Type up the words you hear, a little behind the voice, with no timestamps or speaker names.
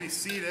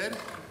seated.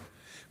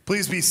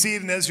 Please be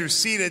seated, and as you're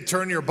seated,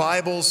 turn your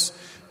Bibles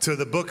to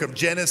the book of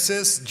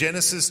Genesis,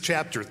 Genesis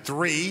chapter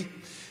 3.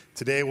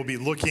 Today we'll be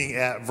looking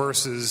at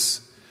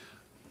verses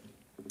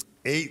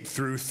 8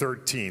 through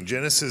 13.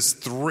 Genesis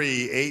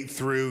 3, 8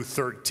 through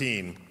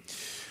 13.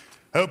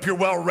 I hope you're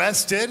well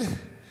rested,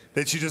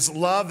 that you just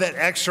love that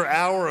extra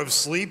hour of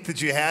sleep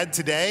that you had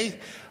today.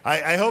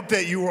 I hope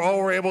that you all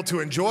were able to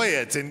enjoy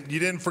it and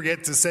you didn't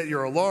forget to set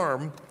your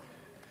alarm.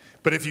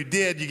 But if you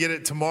did, you get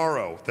it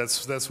tomorrow.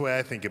 That's the way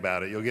I think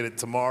about it. You'll get it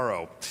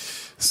tomorrow.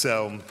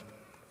 So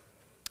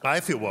I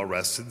feel well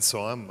rested,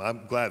 so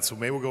I'm glad. So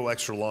maybe we'll go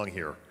extra long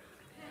here.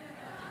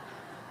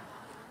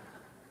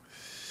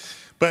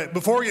 But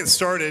before we get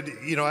started,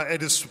 I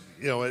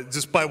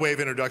just by way of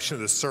introduction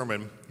to this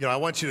sermon, I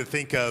want you to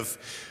think of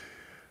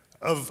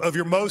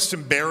your most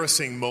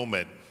embarrassing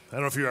moment. I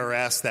don't know if you ever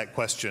asked that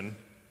question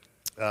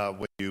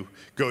when you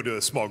go to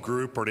a small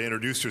group or to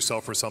introduce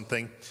yourself or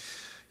something.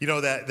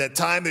 That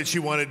time that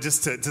you wanted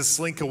just to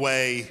slink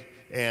away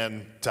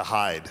and to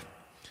hide.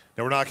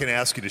 Now, we're not going to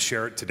ask you to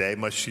share it today,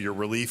 much to your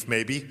relief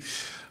maybe.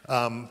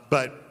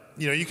 But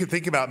you can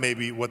think about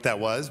maybe what that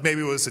was. Maybe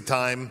it was a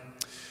time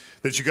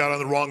that you got on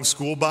the wrong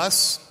school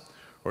bus,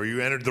 or you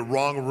entered the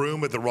wrong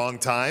room at the wrong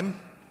time.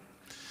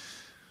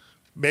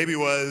 Maybe it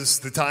was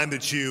the time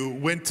that you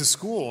went to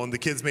school and the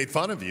kids made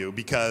fun of you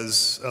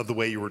because of the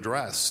way you were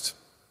dressed.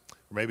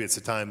 Or maybe it's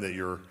a time that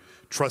your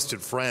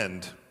trusted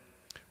friend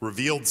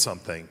revealed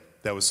something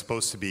that was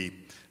supposed to be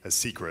a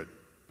secret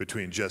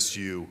between just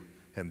you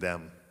and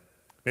them.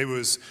 Maybe it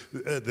was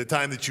the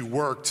time that you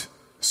worked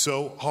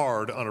so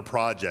hard on a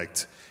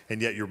project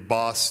and yet your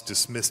boss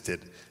dismissed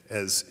it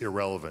as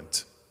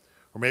irrelevant.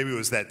 Or maybe it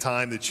was that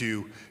time that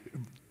you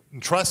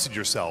entrusted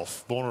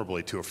yourself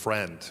vulnerably to a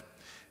friend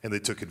and they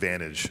took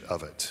advantage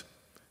of it.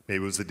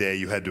 Maybe it was the day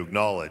you had to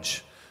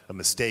acknowledge a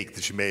mistake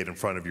that you made in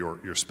front of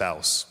your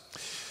spouse.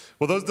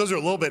 Well, those are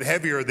a little bit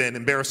heavier than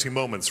embarrassing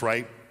moments,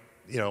 right?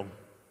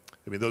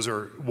 Those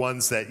are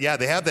ones that,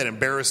 they have that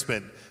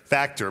embarrassment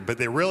factor, but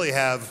they really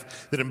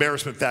have that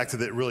embarrassment factor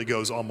that really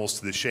goes almost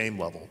to the shame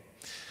level.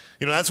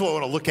 That's what I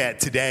want to look at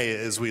today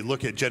as we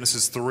look at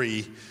Genesis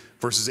 3,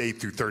 verses 8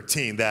 through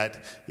 13, that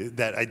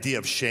idea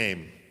of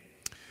shame.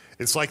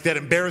 It's like that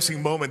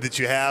embarrassing moment that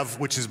you have,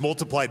 which is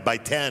multiplied by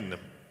 10,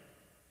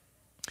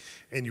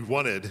 and you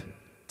wanted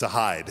to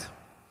hide.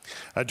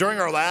 During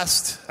our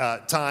last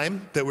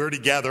time that we were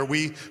together,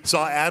 we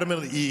saw Adam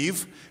and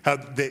Eve, how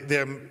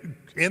they're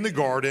in the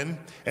garden,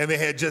 and they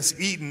had just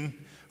eaten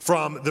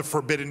from the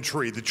forbidden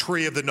tree, the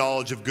tree of the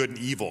knowledge of good and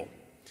evil.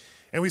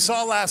 And we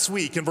saw last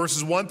week in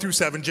verses 1 through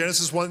 7,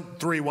 Genesis 1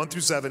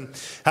 through 7,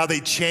 how they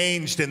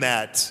changed in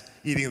that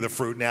eating of the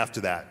fruit and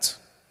after that.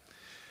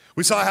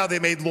 We saw how they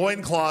made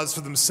loincloths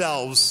for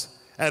themselves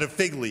out of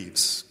fig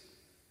leaves.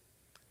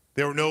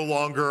 They were no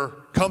longer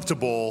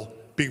comfortable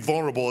being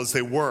vulnerable as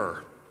they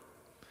were.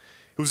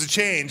 It was a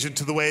change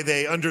into the way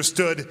they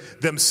understood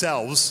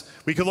themselves.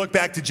 We could look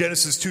back to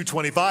Genesis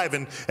 2:25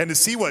 and to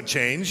see what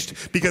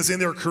changed, because in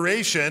their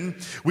creation,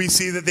 we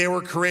see that they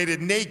were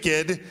created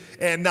naked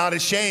and not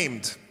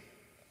ashamed.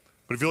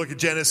 But if you look at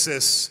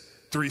Genesis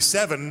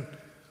 3:7,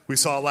 we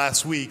saw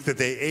last week that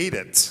they ate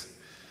it.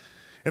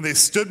 And they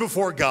stood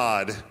before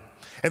God,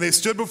 and they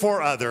stood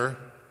before other,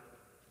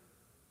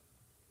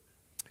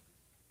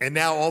 and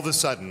now all of a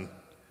sudden,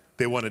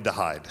 they wanted to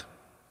hide.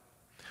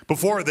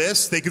 Before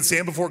this, they could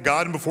stand before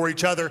God and before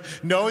each other,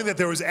 knowing that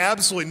there was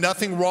absolutely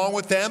nothing wrong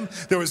with them.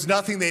 There was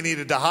nothing they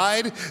needed to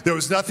hide. There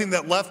was nothing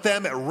that left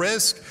them at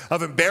risk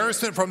of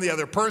embarrassment from the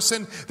other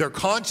person. Their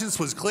conscience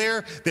was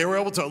clear. They were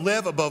able to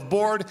live above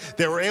board.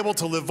 They were able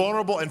to live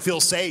vulnerable and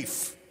feel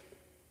safe.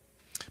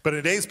 But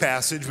in today's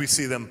passage, we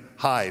see them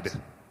hide,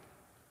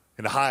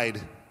 and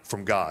hide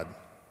from God.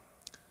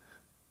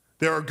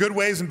 There are good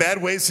ways and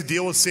bad ways to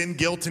deal with sin,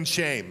 guilt, and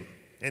shame.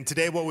 And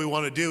today what we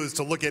want to do is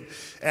to look at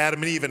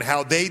Adam and Eve and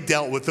how they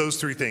dealt with those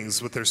three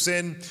things, with their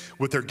sin,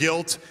 with their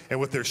guilt, and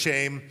with their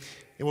shame.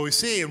 And what we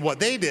see and what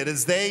they did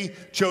is they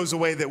chose a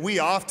way that we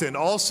often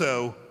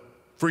also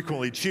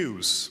frequently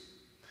choose: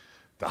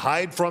 to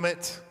hide from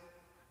it,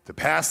 to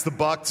pass the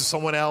buck to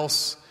someone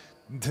else,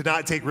 to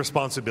not take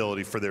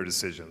responsibility for their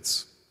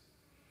decisions.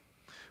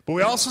 But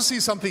we also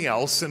see something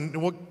else,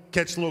 and we'll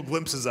catch little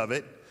glimpses of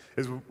it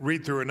as we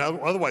read through an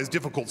otherwise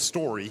difficult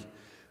story.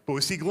 But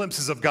we see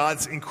glimpses of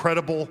God's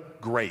incredible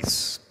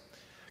grace.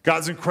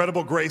 God's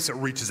incredible grace that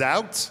reaches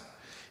out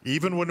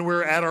even when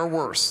we're at our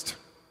worst.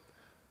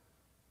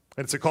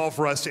 And it's a call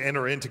for us to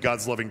enter into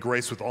God's loving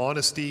grace with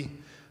honesty,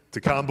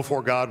 to come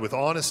before God with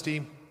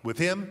honesty with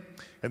Him,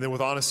 and then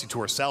with honesty to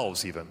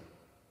ourselves even.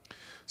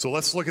 So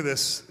let's look at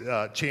this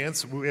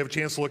chance. We have a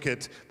chance to look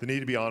at the need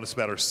to be honest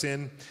about our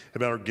sin,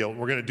 about our guilt.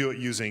 We're going to do it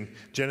using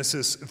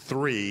Genesis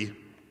 3,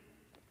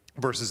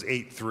 verses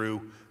 8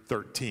 through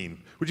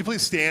 13. Would you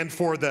please stand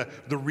for the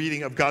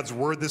reading of God's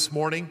word this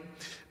morning?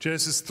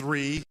 Genesis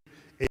 3,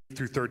 8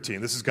 through 13.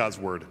 This is God's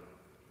word.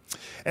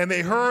 And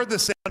they heard the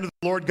sound of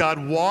the Lord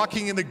God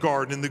walking in the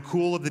garden in the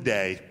cool of the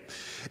day.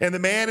 And the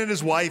man and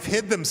his wife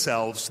hid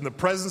themselves from the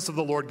presence of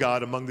the Lord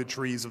God among the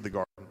trees of the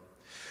garden.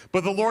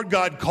 But the Lord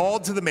God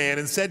called to the man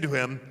and said to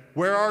him,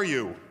 "Where are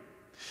you?"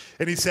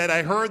 And he said,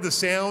 "I heard the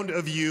sound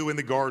of you in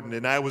the garden,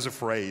 and I was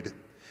afraid,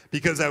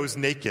 because I was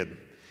naked,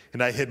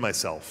 and I hid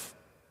myself."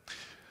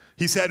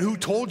 He said, "Who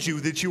told you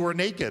that you were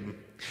naked?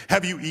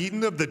 Have you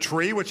eaten of the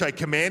tree which I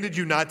commanded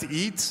you not to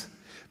eat?"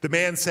 The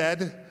man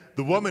said,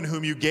 "The woman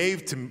whom you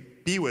gave to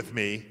be with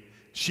me,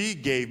 she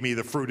gave me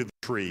the fruit of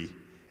the tree,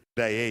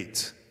 and I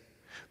ate."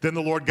 Then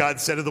the Lord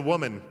God said to the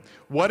woman,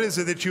 "What is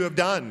it that you have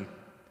done?"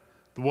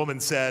 The woman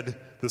said,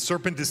 "The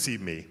serpent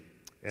deceived me,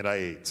 and I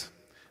ate."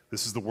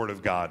 This is the word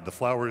of God. The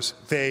flowers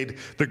fade,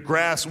 the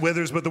grass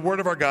withers, but the word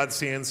of our God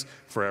stands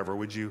forever.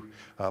 Would you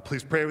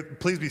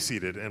please be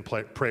seated and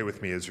pray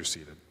with me as you're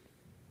seated.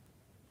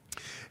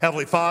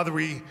 Heavenly Father,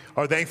 we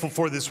are thankful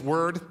for this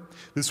word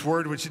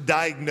which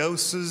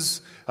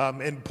diagnoses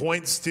and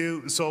points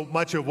to so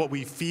much of what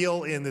we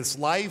feel in this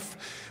life.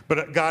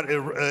 But God,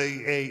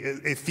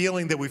 a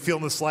feeling that we feel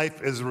in this life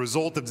as a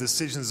result of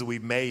decisions that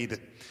we've made.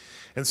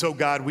 And so,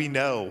 God, we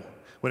know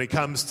when it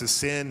comes to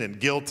sin and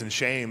guilt and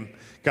shame,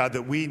 God,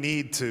 that we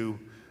need to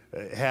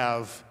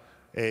have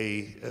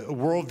a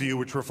worldview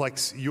which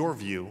reflects your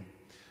view.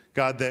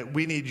 God, that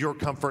we need your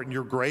comfort and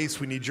your grace.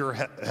 We need your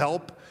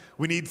help.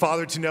 We need,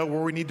 Father, to know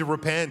where we need to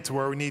repent,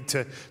 where we need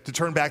to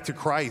turn back to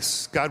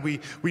Christ. God, we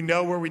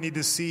know where we need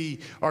to see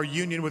our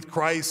union with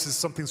Christ as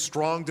something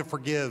strong to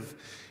forgive.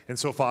 And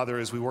so, Father,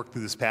 as we work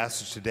through this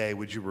passage today,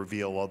 would you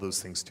reveal all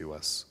those things to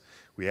us?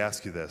 We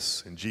ask you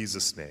this in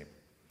Jesus' name.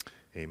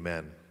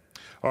 Amen.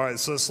 All right,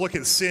 so let's look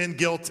at sin,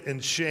 guilt,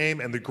 and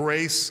shame and the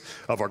grace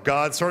of our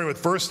God, starting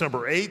with verse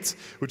number 8,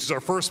 which is our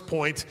first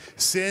point: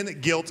 sin,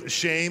 guilt,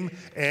 shame,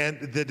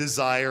 and the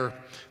desire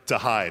to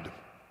hide.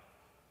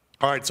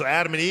 All right, so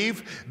Adam and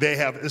Eve, they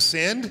have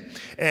sinned,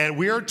 and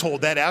we are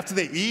told that after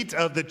they eat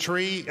of the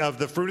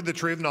fruit of the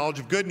tree of knowledge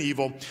of good and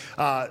evil,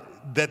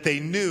 that they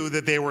knew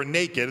that they were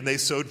naked, and they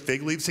sewed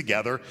fig leaves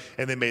together,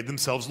 and they made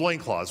themselves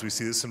loincloths. We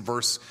see this in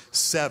verse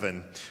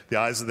 7. The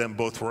eyes of them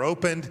both were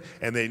opened,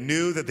 and they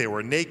knew that they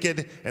were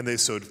naked, and they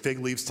sewed fig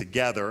leaves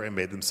together and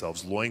made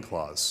themselves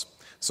loincloths.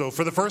 So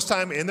for the first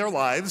time in their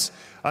lives,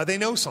 they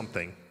know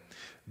something.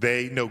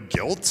 They know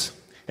guilt,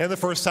 and the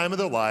first time in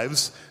their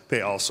lives, they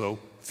also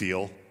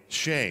feel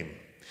shame.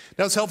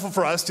 Now, it's helpful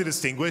for us to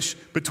distinguish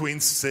between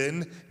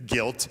sin,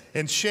 guilt,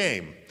 and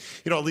shame.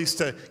 At least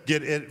to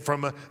get it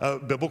from a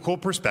biblical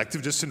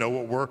perspective, just to know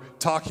what we're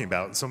talking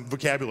about, some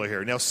vocabulary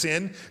here. Now,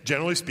 sin,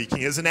 generally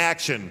speaking, is an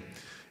action.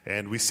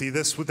 And we see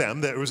this with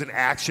them, that it was an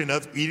action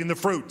of eating the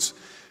fruit,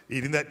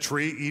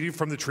 eating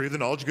from the tree of the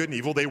knowledge of good and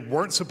evil. They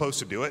weren't supposed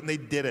to do it, and they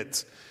did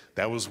it.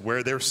 That was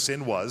where their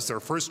sin was, their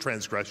first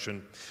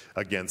transgression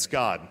against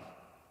God.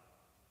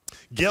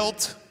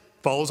 Guilt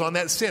follows on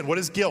that sin. What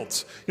is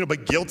guilt?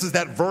 But guilt is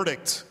that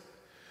verdict.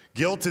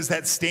 Guilt is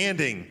that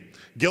standing.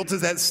 Guilt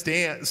is that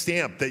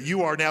stamp that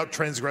you are now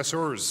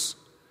transgressors.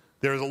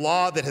 There is a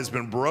law that has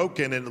been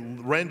broken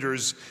and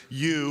renders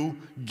you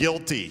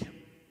guilty.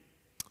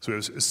 So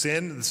there's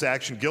sin, this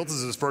action. Guilt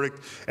is this verdict.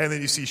 And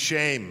then you see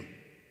shame.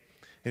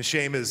 And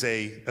shame is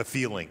a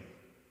feeling.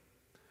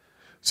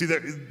 See,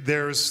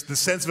 there's the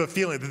sense of a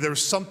feeling that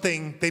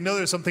they know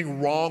there's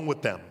something wrong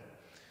with them.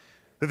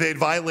 That they had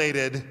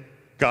violated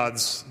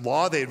God's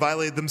law, they had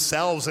violated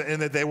themselves,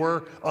 and that they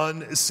were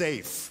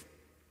unsafe.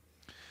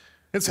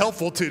 It's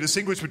helpful to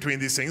distinguish between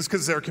these things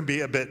because there can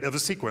be a bit of a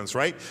sequence,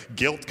 right?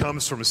 Guilt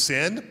comes from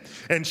sin,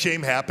 and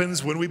shame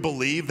happens when we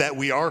believe that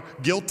we are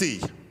guilty.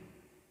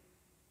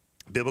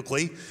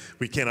 Biblically,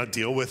 we cannot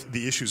deal with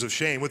the issues of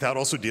shame without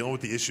also dealing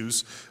with the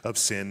issues of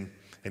sin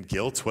and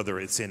guilt, whether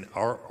it's in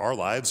our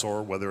lives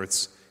or whether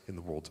it's in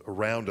the world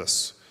around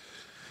us.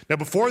 Now,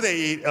 before they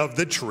ate of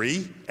the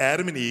tree,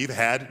 Adam and Eve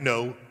had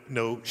no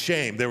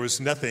shame. There was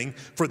nothing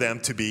for them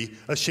to be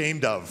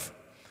ashamed of.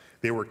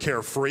 They were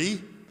carefree,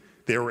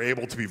 they were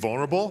able to be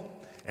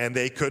vulnerable, and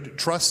they could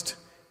trust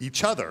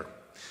each other.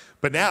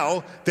 But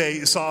now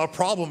they saw a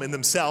problem in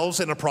themselves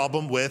and a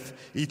problem with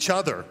each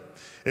other.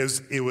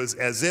 It was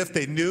as if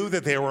they knew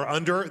that they were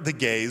under the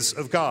gaze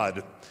of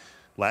God.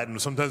 Latin,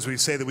 sometimes we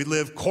say that we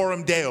live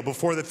coram Deo,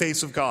 before the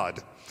face of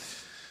God.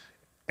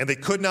 And they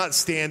could not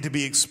stand to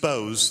be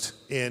exposed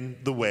in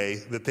the way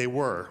that they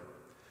were.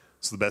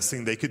 So the best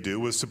thing they could do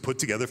was to put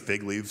together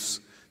fig leaves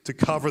to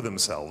cover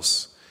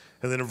themselves.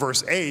 And then in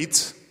verse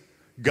 8,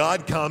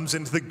 God comes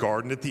into the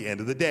garden at the end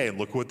of the day, and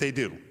look what they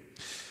do.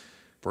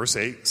 Verse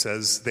 8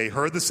 says, "They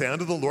heard the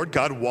sound of the Lord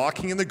God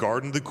walking in the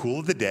garden in the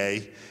cool of the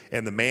day,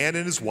 and the man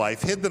and his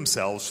wife hid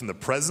themselves from the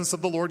presence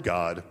of the Lord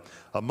God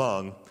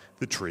among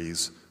the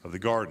trees of the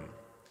garden."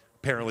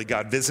 Apparently,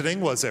 God visiting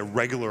was a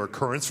regular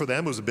occurrence for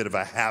them. It was a bit of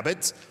a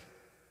habit.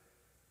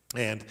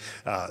 And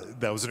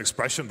that was an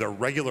expression of their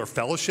regular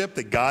fellowship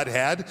that God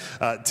had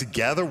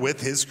together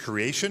with his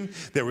creation.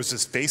 There was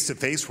this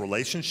face-to-face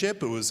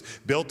relationship. It was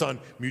built on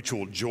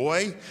mutual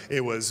joy.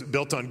 It was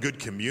built on good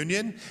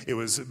communion. It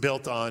was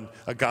built on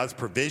God's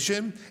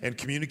provision and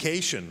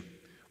communication.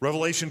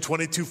 Revelation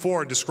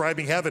 22:4,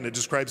 describing heaven, it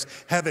describes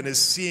heaven as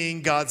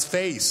seeing God's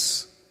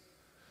face.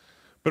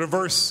 But in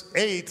verse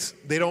 8,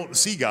 they don't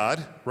see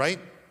God, right?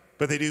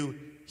 But they do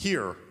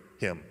hear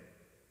him.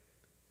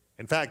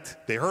 In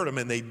fact, they heard him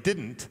and they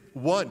didn't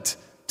want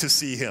to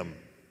see him.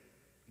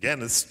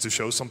 Again, it's to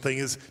show something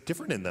is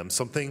different in them,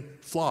 something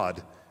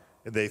flawed.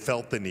 And they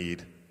felt the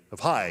need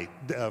the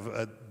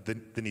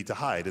need to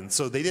hide. And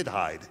so they did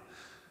hide.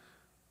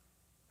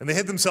 And they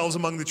hid themselves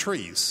among the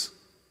trees.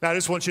 Now, I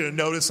just want you to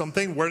notice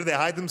something. Where do they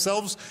hide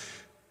themselves?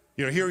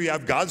 You know, here you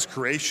have God's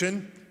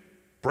creation,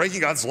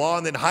 breaking God's law,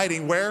 and then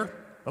hiding where?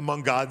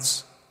 Among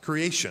God's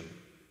creation.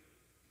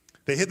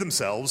 They hid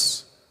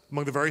themselves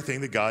among the very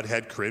thing that God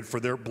had created for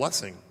their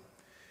blessing.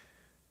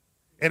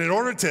 And in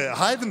order to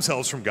hide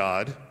themselves from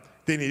God,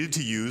 they needed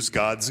to use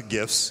God's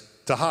gifts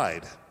to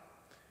hide.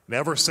 And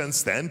ever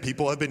since then,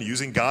 people have been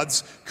using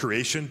God's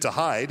creation to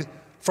hide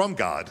from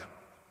God.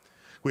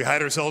 We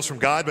hide ourselves from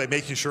God by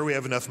making sure we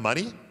have enough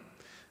money,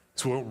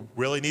 so we don't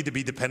really need to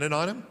be dependent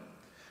on him.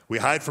 We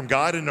hide from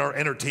God in our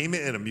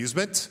entertainment and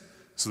amusement,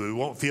 so that we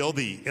won't feel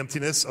the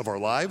emptiness of our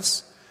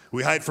lives.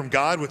 We hide from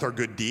God with our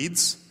good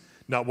deeds,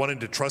 not wanting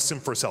to trust him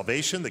for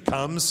salvation that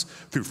comes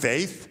through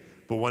faith,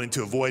 but wanting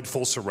to avoid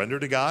full surrender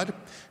to God.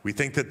 We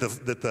think that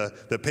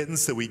the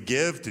pittance that we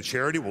give to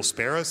charity will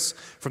spare us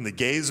from the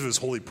gaze of his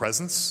holy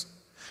presence.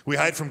 We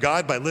hide from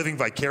God by living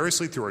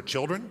vicariously through our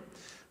children,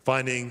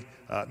 finding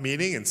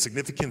meaning and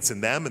significance in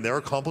them and their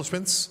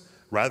accomplishments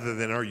rather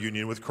than our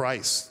union with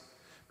Christ.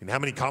 I mean, how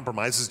many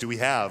compromises do we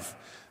have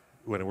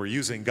when we're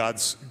using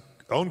God's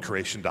own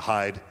creation to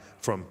hide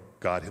from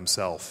God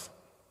himself?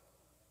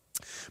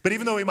 But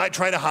even though we might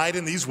try to hide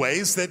in these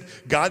ways, that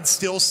God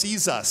still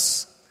sees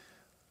us.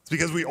 It's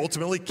because we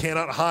ultimately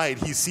cannot hide.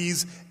 He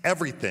sees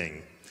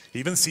everything. He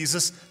even sees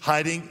us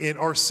hiding in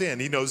our sin.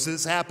 He knows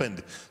this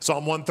happened.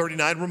 Psalm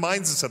 139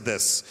 reminds us of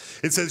this.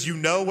 It says, "You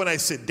know when I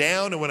sit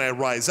down and when I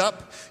rise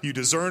up, you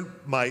discern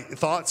my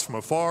thoughts from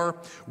afar.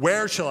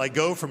 Where shall I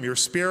go from your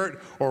spirit,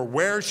 or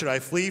where should I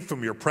flee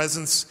from your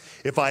presence?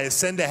 If I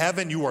ascend to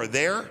heaven, you are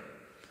there.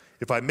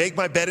 If I make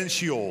my bed in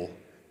Sheol,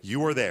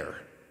 you are there."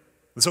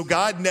 And so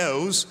God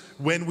knows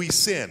when we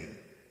sin.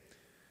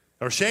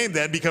 Our shame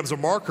then becomes a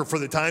marker for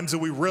the times that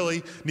we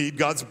really need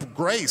God's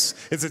grace.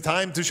 It's a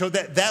time to show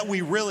that we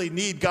really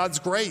need God's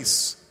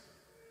grace.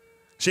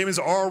 Shame is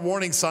our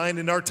warning sign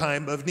in our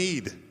time of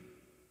need.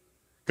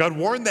 God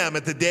warned them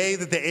at the day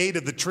that they ate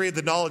of the tree of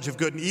the knowledge of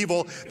good and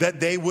evil that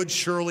they would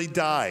surely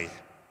die.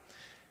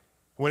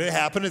 When it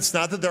happened, it's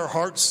not that their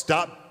hearts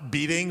stopped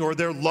beating or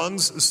their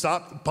lungs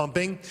stopped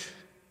pumping,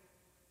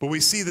 but we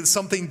see that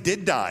something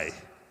did die.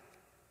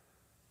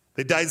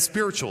 They died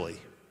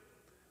spiritually.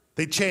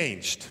 They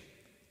changed.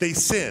 They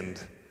sinned.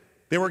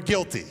 They were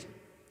guilty.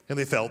 And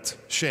they felt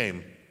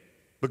shame.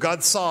 But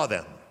God saw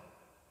them.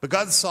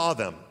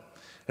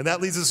 And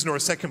that leads us to our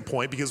second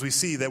point, because we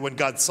see that when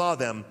God saw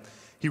them,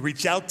 he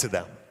reached out to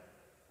them.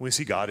 We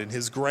see God in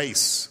his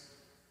grace.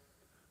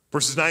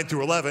 Verses 9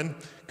 through 11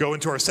 go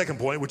into our second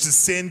point, which is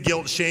sin,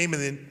 guilt, shame,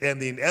 and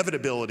the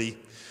inevitability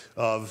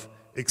of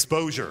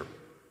exposure.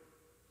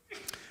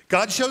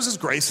 God shows his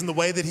grace in the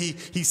way that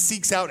he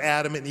seeks out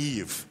Adam and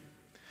Eve.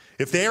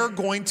 If they are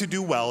going to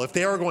do well, if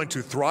they are going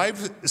to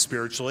thrive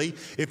spiritually,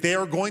 if they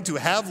are going to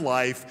have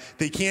life,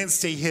 they can't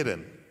stay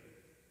hidden.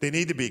 They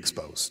need to be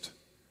exposed.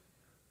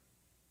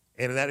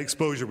 And in that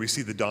exposure, we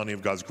see the dawning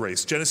of God's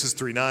grace. Genesis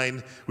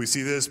 3:9, we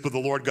see this, "But the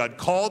Lord God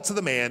called to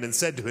the man and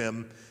said to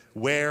him,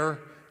 'Where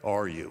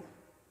are you?'"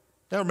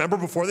 Now remember,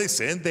 before they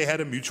sinned, they had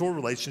a mutual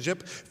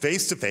relationship,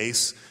 face to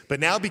face. But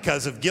now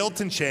because of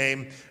guilt and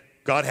shame,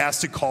 God has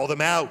to call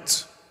them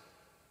out.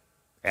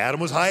 Adam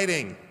was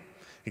hiding,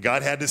 and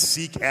God had to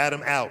seek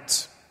Adam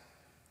out.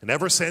 And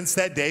ever since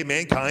that day,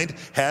 mankind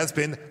has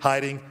been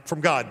hiding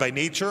from God. By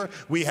nature,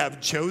 we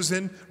have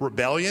chosen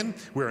rebellion.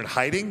 We're in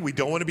hiding. We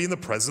don't want to be in the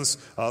presence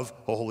of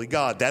a holy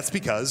God. That's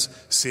because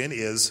sin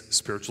is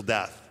spiritual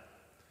death.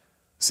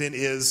 Sin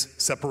is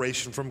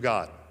separation from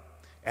God.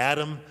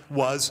 Adam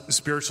was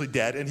spiritually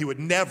dead, and he would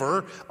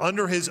never,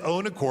 under his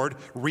own accord,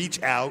 reach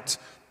out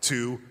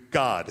to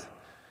God.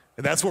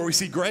 And that's where we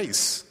see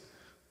grace,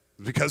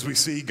 because we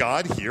see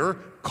God here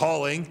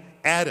calling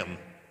Adam.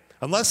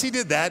 Unless he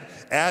did that,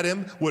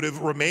 Adam would have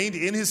remained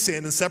in his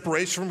sin and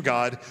separation from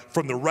God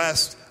from the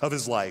rest of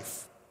his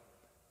life.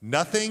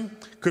 Nothing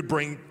could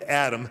bring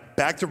Adam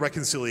back to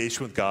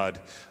reconciliation with God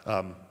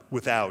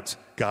without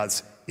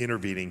God's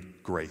intervening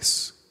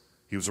grace.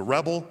 He was a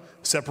rebel,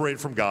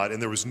 separated from God,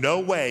 and there was no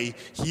way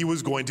he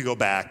was going to go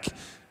back.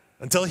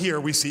 Until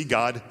here we see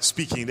God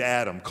speaking to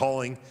Adam,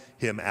 calling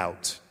him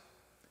out.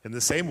 In the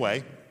same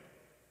way,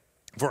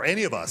 for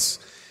any of us,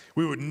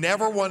 we would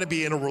never want to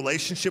be in a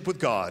relationship with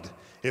God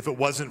if it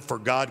wasn't for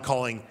God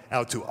calling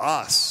out to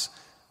us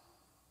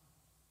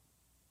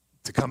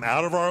to come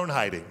out of our own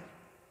hiding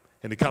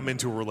and to come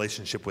into a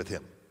relationship with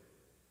him.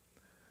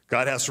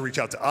 God has to reach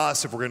out to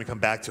us if we're going to come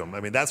back to him. I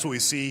mean, that's what we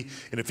see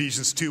in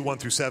Ephesians 2, 1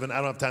 through 7. I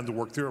don't have time to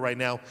work through it right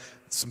now.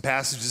 Some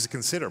passages to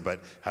consider,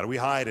 but how do we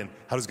hide, and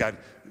how does God,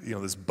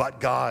 this but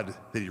God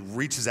that he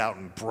reaches out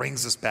and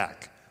brings us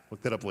back?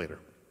 Look that up later.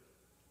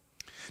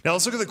 Now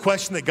let's look at the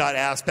question that God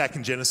asked back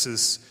in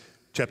Genesis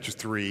chapter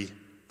 3,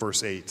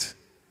 verse 8.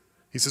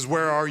 He says,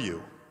 "Where are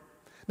you?"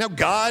 Now,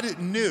 God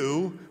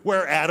knew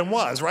where Adam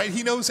was, right?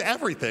 He knows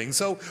everything.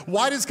 So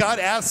why does God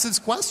ask this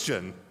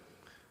question,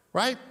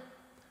 right?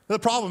 The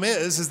problem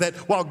is that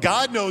while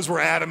God knows where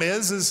Adam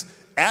is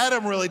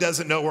Adam really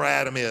doesn't know where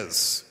Adam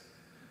is,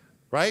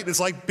 right? It's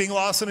like being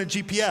lost on a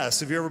GPS.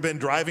 Have you ever been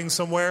driving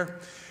somewhere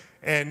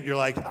and you're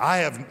like, I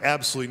have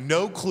absolutely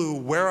no clue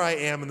where I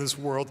am in this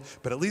world,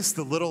 but at least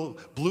the little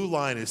blue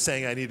line is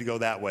saying I need to go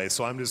that way,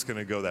 so I'm just going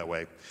to go that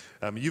way.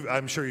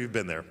 I'm sure you've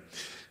been there.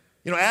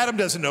 Adam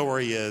doesn't know where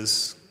he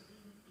is,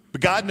 but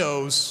God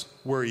knows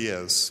where he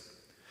is.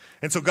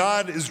 And so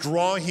God is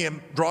drawing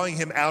him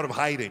out of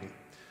hiding.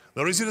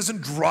 Notice he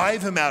doesn't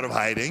drive him out of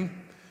hiding.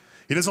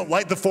 He doesn't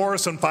light the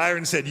forest on fire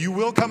and said, you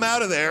will come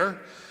out of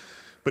there.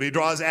 But he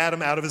draws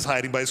Adam out of his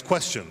hiding by his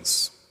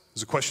questions.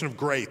 It's a question of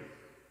grace.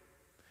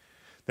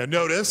 Now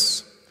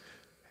notice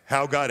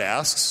how God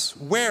asks,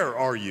 where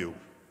are you?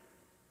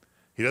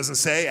 He doesn't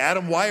say,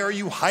 Adam, why are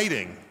you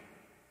hiding?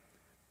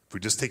 If we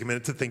just take a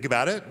minute to think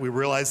about it, we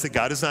realize that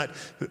God is not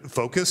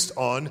focused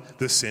on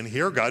the sin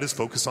here. God is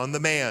focused on the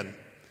man.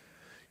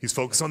 He's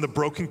focused on the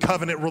broken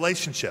covenant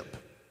relationship.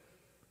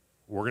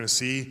 We're going to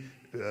see,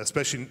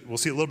 we'll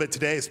see a little bit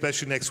today,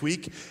 especially next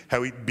week,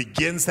 how he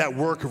begins that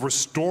work of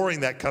restoring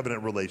that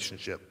covenant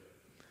relationship.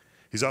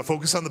 He's not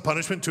focused on the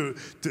punishment on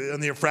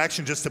the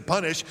infraction just to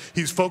punish.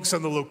 He's focused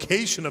on the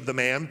location of the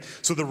man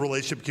so the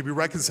relationship can be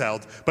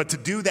reconciled. But to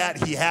do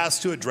that, he has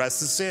to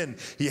address the sin.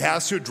 He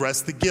has to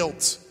address the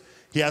guilt.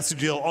 He has to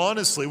deal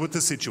honestly with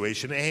the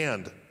situation at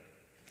hand.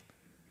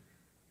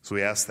 So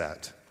we ask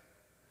that.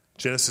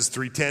 Genesis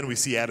 3:10, we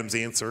see Adam's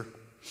answer.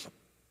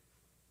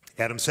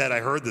 Adam said,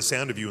 I heard the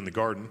sound of you in the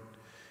garden,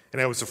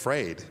 and I was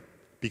afraid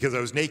because I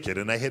was naked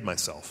and I hid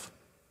myself.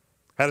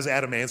 How does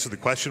Adam answer the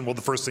question? Well,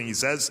 the first thing he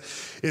says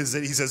is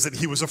that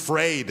he was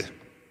afraid.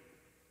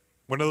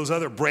 One of those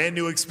other brand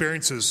new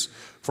experiences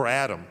for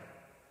Adam.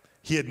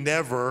 He had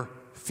never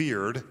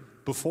feared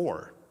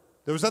before.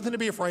 There was nothing to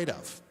be afraid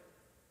of.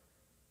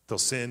 Till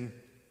sin,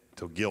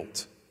 till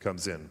guilt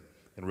comes in.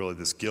 And really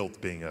this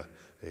guilt being a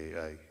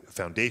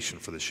foundation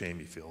for the shame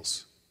he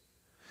feels.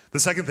 The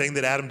second thing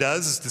that Adam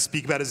does is to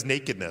speak about his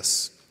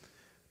nakedness.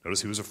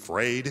 Notice he was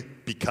afraid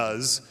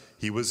because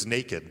he was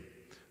naked.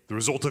 The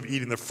result of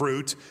eating the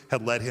fruit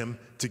had led him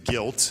to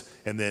guilt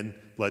and then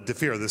led to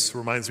fear. This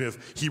reminds me of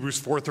Hebrews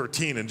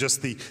 4:13 and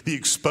just the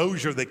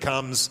exposure that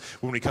comes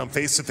when we come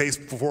face to face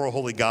before a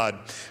holy God.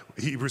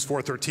 Hebrews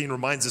 4:13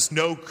 reminds us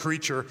no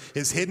creature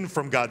is hidden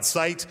from God's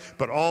sight,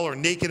 but all are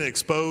naked and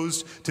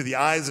exposed to the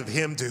eyes of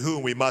him to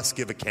whom we must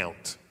give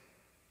account.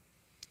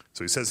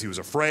 So he says he was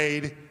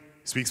afraid,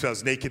 he speaks about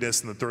his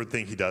nakedness, and the third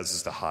thing he does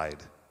is to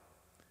hide.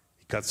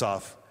 He cuts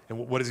off, and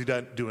what does he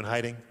do in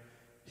hiding?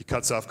 He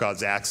cuts off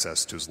God's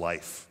access to his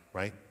life,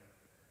 right?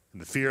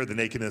 And the fear, the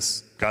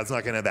nakedness, God's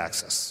not going to have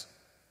access.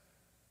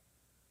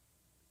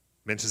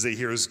 Mentions that he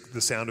hears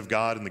the sound of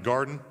God in the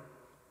garden,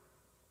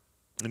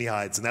 and he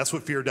hides. And that's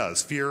what fear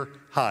does. Fear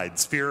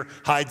hides. Fear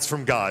hides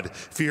from God.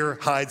 Fear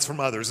hides from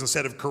others.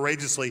 Instead of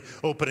courageously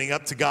opening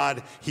up to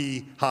God,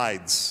 he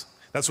hides.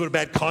 That's what a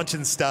bad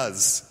conscience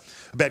does.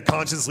 A bad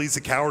conscience leads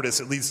to cowardice.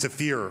 It leads to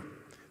fear.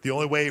 The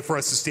only way for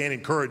us to stand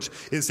in courage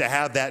is to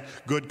have that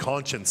good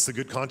conscience, the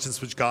good conscience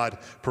which God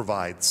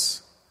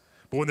provides.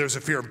 But when there's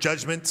a fear of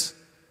judgment,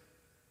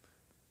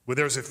 when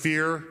there's a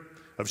fear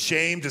of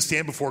shame to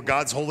stand before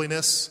God's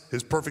holiness,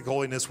 his perfect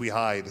holiness, we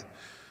hide.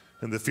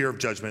 And the fear of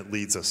judgment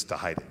leads us to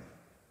hiding.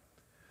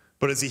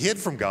 But as he hid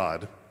from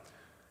God,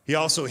 he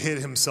also hid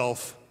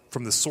himself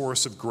from the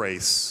source of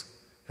grace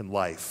and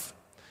life.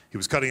 He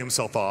was cutting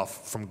himself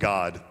off from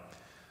God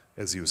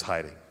as he was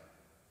hiding.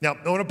 Now,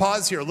 I want to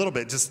pause here a little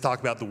bit just to talk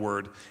about the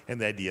word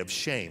and the idea of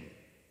shame.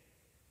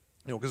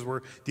 Because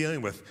we're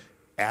dealing with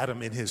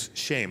Adam in his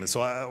shame. And so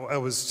I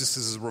was just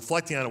as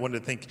reflecting on it, I wanted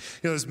to think,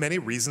 there's many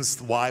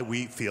reasons why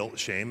we feel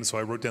shame. And so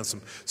I wrote down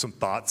some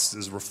thoughts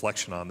as a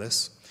reflection on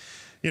this.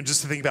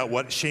 Just to think about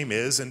what shame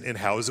is and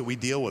how is it we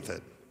deal with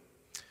it.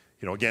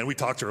 Again, we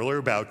talked earlier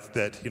about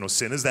that,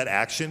 sin is that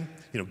action,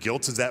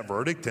 guilt is that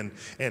verdict,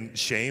 and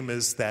shame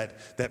is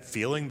that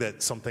feeling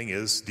that something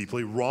is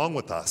deeply wrong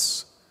with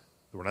us,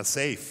 that we're not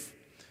safe.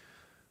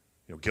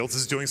 Guilt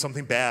is doing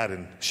something bad,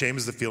 and shame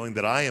is the feeling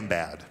that I am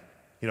bad.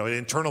 It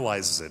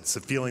internalizes it. It's the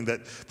feeling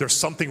that there's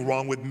something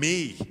wrong with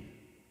me.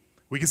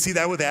 We can see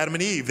that with Adam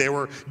and Eve. They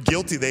were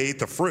guilty, they ate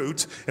the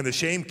fruit, and the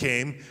shame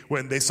came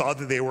when they saw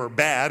that they were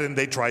bad and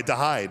they tried to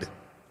hide.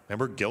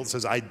 Remember, guilt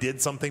says, I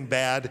did something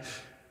bad.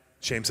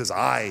 Shame says,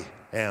 I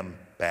am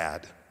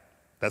bad.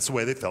 That's the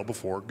way they felt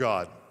before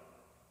God.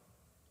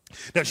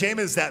 Now, shame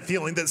is that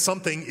feeling that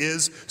something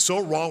is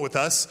so wrong with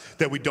us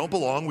that we don't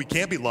belong, we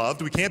can't be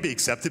loved, we can't be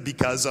accepted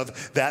because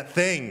of that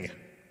thing.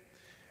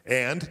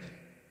 And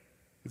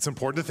it's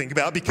important to think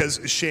about because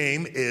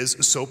shame is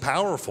so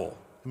powerful.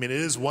 It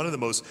is one of the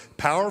most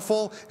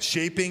powerful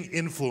shaping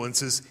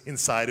influences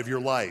inside of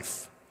your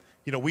life.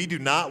 We do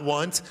not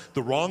want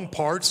the wrong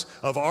parts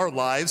of our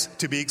lives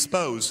to be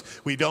exposed.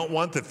 We don't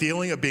want the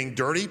feeling of being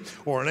dirty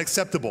or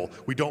unacceptable.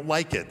 We don't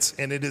like it.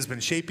 And it has been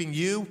shaping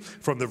you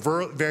from the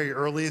very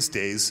earliest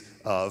days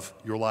of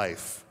your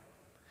life.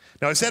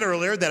 Now, I said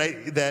earlier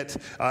that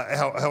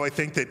how I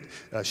think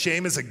that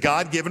shame is a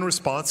God-given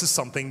response to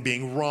something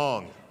being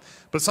wrong.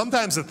 But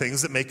sometimes the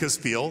things that make us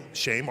feel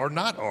shame are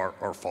not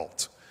our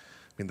fault.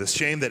 I mean, the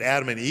shame that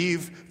Adam and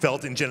Eve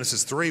felt in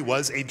Genesis 3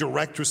 was a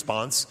direct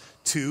response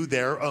to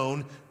their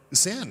own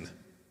sin,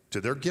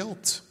 to their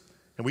guilt.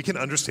 And we can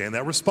understand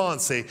that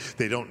response.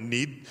 They don't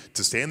need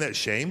to stay in that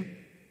shame.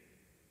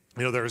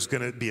 There's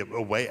going to be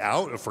a way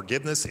out of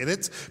forgiveness in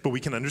it, but we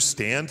can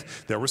understand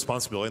their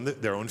responsibility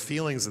and their own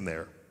feelings in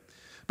there.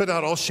 But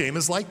not all shame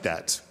is like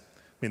that.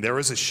 I mean, there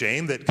is a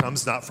shame that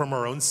comes not from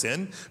our own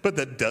sin, but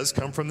that does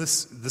come from the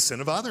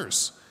sin of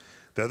others.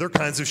 The other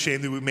kinds of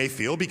shame that we may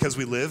feel because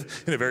we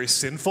live in a very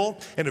sinful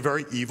and a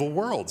very evil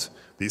world.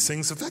 These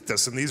things affect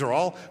us, and these are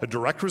all a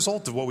direct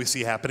result of what we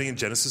see happening in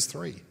Genesis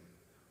 3.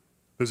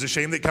 There's a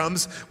shame that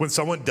comes when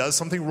someone does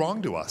something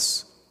wrong to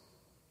us.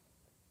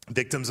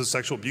 Victims of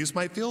sexual abuse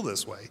might feel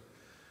this way. It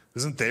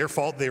isn't their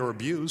fault they were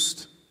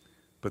abused,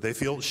 but they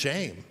feel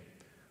shame,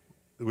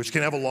 which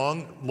can have a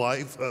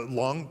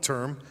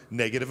long-term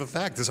negative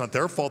effect. It's not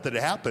their fault that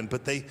it happened,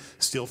 but they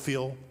still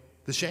feel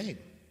the shame.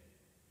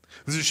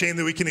 There's a shame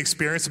that we can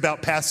experience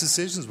about past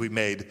decisions we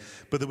made,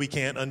 but that we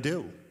can't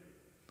undo.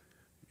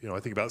 I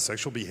think about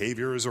sexual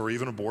behaviors or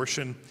even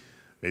abortion.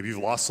 Maybe you've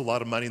lost a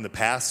lot of money in the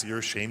past that you're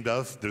ashamed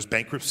of. There's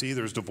bankruptcy,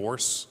 there's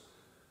divorce.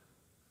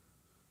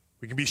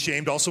 We can be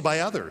shamed also by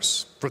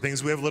others for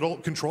things we have little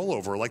control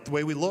over, like the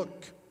way we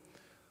look.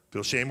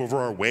 Feel shame over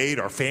our weight,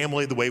 our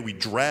family, the way we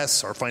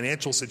dress, our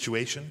financial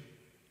situation.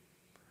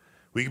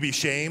 We can be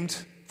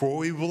shamed for what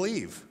we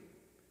believe.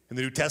 In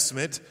the New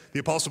Testament, the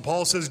Apostle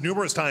Paul says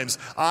numerous times,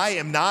 I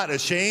am not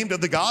ashamed of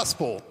the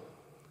gospel.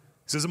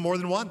 He says it more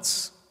than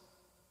once.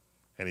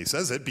 And he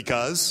says it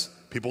because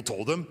people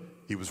told him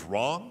he was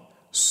wrong,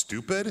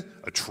 stupid,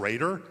 a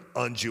traitor,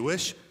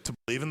 un-Jewish to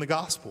believe in the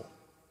gospel.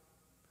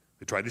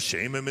 They tried to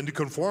shame him into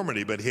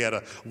conformity, but he had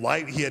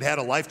had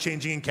a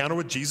life-changing encounter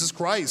with Jesus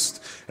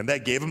Christ, and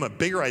that gave him a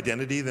bigger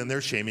identity than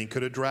their shaming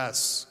could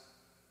address.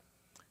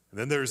 And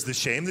then there's the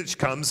shame that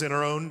comes in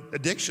our own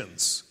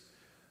addictions,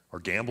 our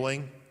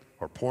gambling,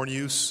 our porn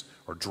use,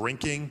 our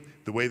drinking,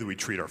 the way that we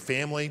treat our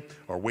family,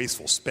 our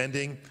wasteful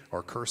spending,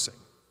 our cursing.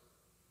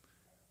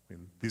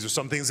 These are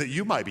some things that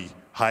you might be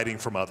hiding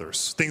from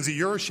others, things that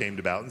you're ashamed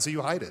about, and so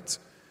you hide it.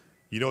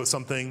 It's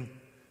something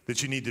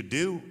that you need to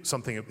do, it's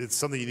something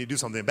you need to do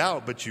something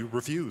about, but you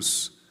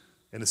refuse,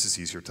 and it's just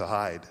easier to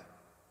hide.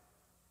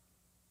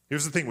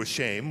 Here's the thing with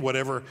shame,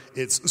 whatever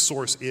its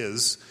source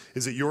is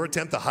that your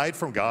attempt to hide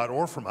from God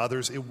or from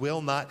others, it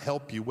will not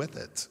help you with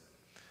it.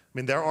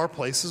 There are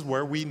places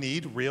where we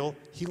need real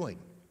healing.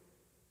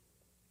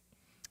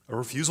 A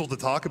refusal to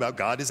talk about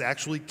God is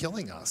actually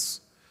killing us.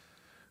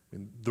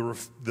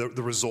 The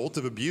result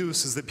of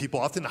abuse is that people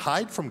often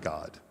hide from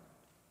God.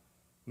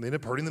 And they end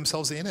up hurting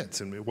themselves in it,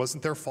 and it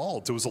wasn't their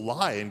fault. It was a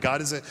lie, and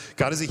God is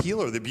a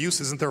healer. The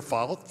abuse isn't their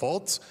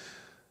fault,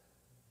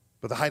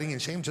 but the hiding and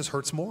shame just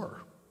hurts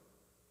more.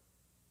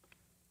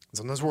 And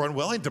sometimes we're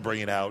unwilling to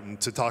bring it out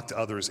and to talk to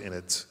others in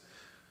it.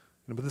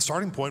 But the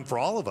starting point for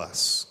all of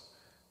us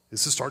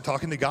is to start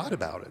talking to God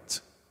about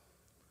it.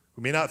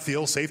 We may not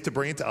feel safe to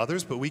bring it to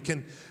others, but we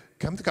can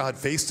come to God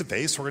face to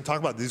face. We're going to talk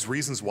about these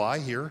reasons why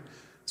here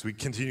as we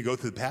continue to go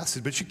through the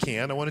passage, but you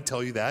can. I want to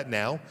tell you that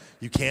now.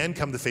 You can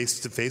come to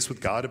face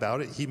with God about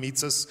it. He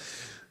meets us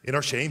in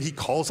our shame. He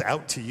calls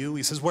out to you.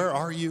 He says, where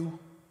are you?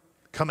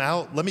 Come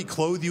out. Let me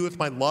clothe you with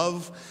my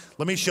love.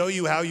 Let me show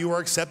you how you are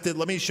accepted.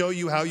 Let me show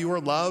you how you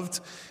are loved.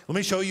 Let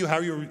me show you how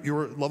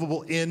you're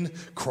lovable in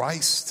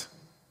Christ.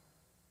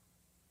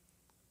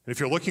 And if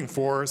you're looking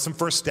for some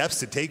first steps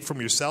to take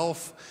from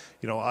yourself,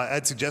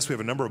 I'd suggest we have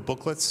a number of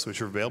booklets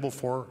which are available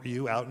for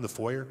you out in the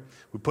foyer.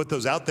 We put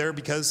those out there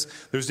because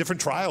there's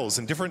different trials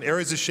and different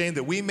areas of shame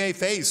that we may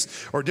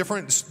face or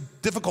different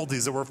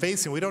difficulties that we're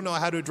facing. We don't know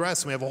how to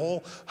address. And we have a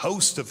whole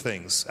host of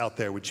things out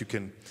there which you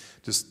can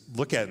just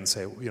look at and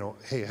say,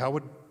 hey, how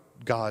would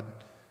God,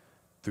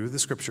 through the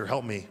scripture,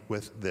 help me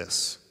with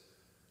this?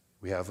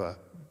 We have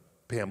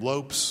Pam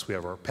Lopes. We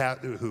have our Pat,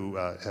 who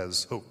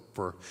has Hope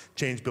for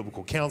Change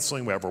Biblical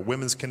Counseling. We have our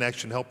Women's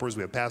Connection helpers.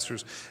 We have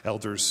pastors,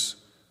 elders.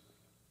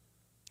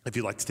 If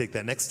you'd like to take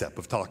that next step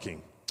of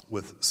talking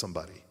with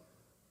somebody.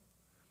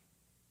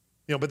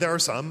 But there are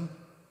some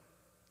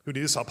who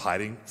need to stop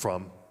hiding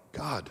from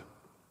God.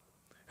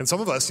 And some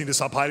of us need to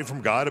stop hiding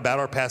from God about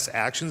our past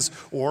actions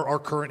or our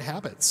current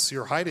habits.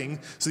 You're hiding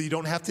so you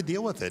don't have to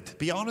deal with it.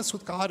 Be honest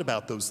with God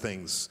about those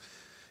things.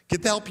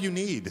 Get the help you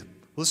need.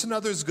 Listen to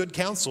others' good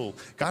counsel.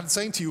 God is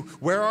saying to you,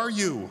 where are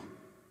you?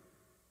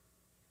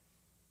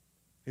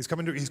 He's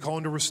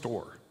calling to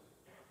restore.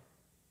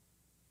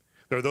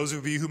 There are those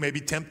of you who may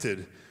be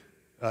tempted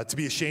to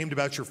be ashamed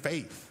about your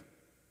faith.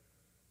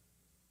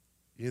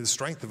 You need the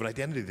strength of an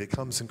identity that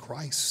comes in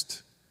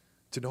Christ,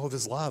 to know of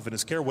his love and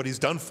his care, what he's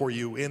done for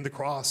you in the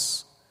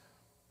cross.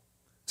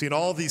 See, in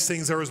all of these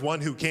things, there is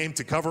one who came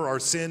to cover our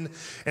sin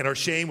and our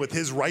shame with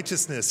his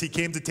righteousness. He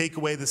came to take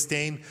away the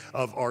stain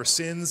of our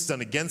sins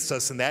done against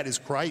us, and that is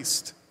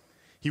Christ.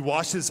 He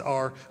washes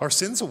our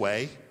sins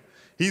away,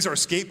 He's our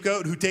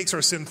scapegoat who takes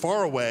our sin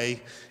far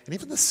away, and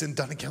even the sin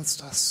done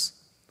against us.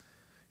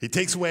 He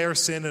takes away our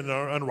sin and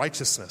our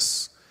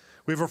unrighteousness.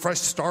 We have a fresh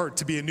start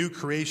to be a new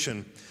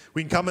creation.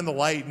 We can come in the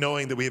light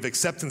knowing that we have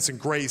acceptance and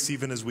grace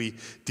even as we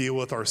deal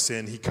with our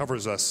sin. He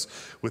covers us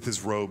with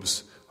his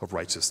robes of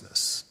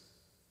righteousness.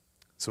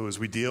 So as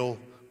we deal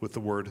with the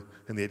word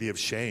and the idea of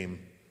shame,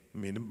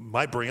 it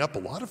might bring up a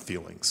lot of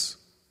feelings.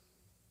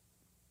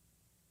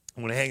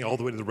 I want to hang all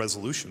the way to the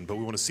resolution, but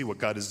we want to see what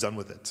God has done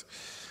with it,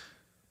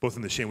 both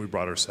in the shame we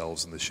brought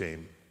ourselves and the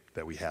shame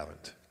that we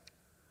haven't.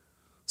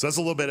 So that's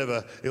a little bit of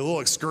a little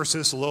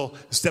excursus, a little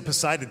step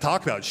aside to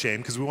talk about shame,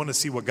 because we want to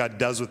see what God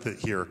does with it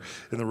here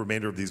in the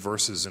remainder of these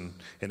verses and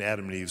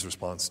Adam and Eve's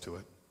response to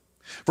it.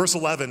 Verse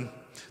 11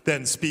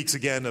 then speaks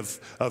again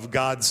of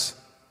God's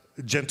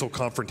gentle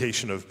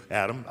confrontation of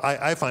Adam.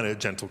 I find it a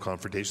gentle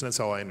confrontation. That's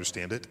how I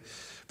understand it.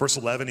 Verse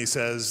 11, he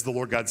says, the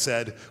Lord God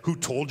said, "Who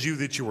told you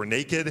that you were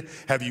naked?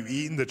 Have you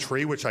eaten the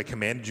tree which I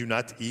commanded you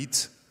not to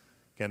eat?"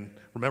 Again,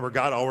 remember,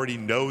 God already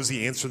knows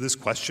the answer to this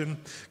question.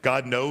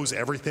 God knows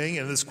everything,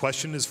 and this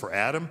question is for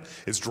Adam.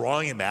 It's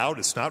drawing him out.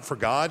 It's not for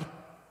God.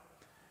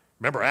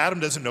 Remember, Adam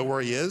doesn't know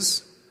where he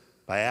is.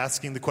 By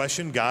asking the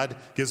question, God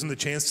gives him the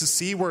chance to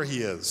see where he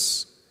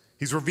is.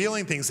 He's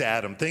revealing things to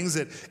Adam, things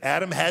that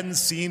Adam hadn't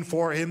seen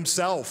for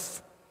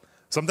himself.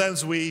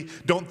 Sometimes we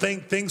don't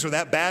think things are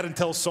that bad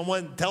until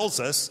someone tells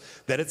us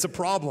that it's a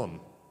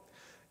problem.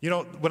 You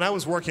know, when I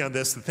was working on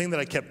this, the thing that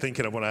I kept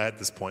thinking of when I had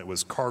this point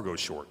was cargo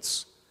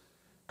shorts.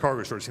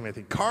 Cargo shorts. You may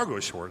think, cargo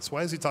shorts?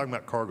 Why is he talking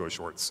about cargo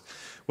shorts?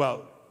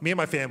 Well, me and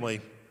my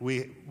family,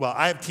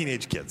 I have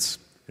teenage kids.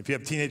 If you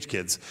have teenage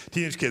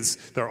kids,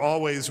 they're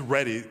always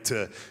ready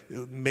to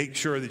make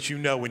sure that you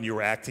know when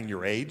you're acting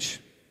your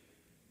age,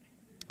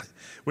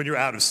 when you're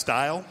out of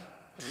style,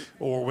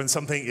 or when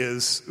something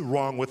is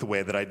wrong with the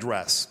way that I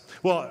dress.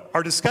 Well,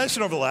 our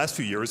discussion over the last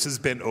few years has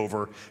been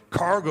over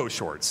cargo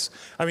shorts.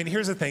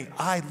 Here's the thing.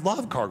 I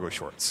love cargo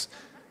shorts.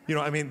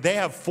 They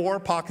have 4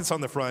 pockets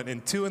on the front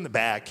and 2 in the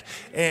back.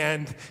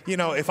 And,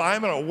 if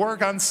I'm going to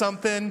work on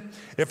something,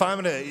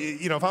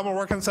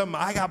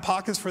 I got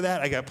pockets for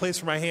that. I got a place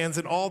for my hands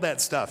and all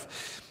that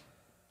stuff.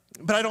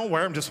 But I don't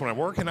wear them just when I'm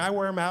working. I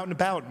wear them out and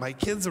about. My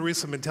kids have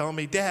recently been telling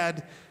me,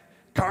 "Dad,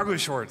 cargo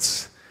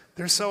shorts,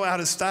 they're so out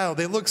of style.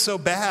 They look so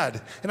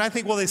bad." And I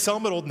think, well, they sell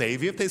them at Old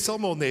Navy. If they sell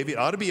them at Old Navy, it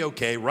ought to be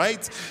okay,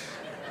 right?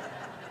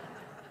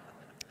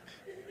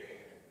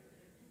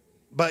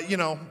 But,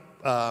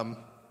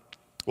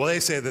 well, they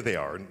say that they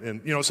are.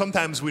 And,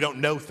 sometimes we don't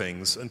know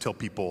things until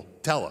people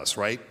tell us,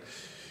 right?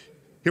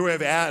 Here we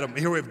have Adam.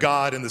 Here we have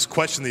God in this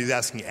question that he's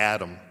asking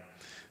Adam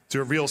to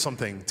reveal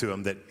something to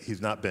him that he's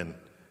not been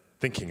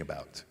thinking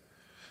about.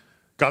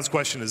 God's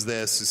question is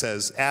this. He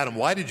says, "Adam,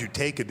 why did you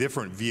take a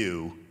different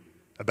view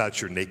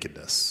about your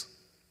nakedness?"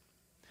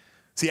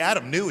 See,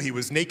 Adam knew he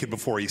was naked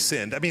before he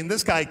sinned.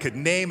 This guy could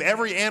name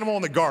every animal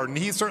in the garden.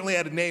 He certainly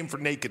had a name for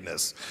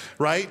nakedness,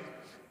 right?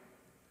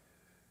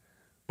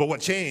 But what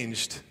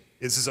changed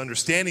is his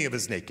understanding of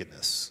his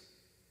nakedness.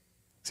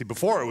 See,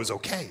 before it was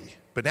okay,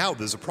 but now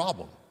there's a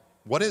problem.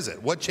 What is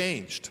it? What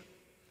changed?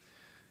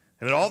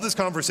 And in all this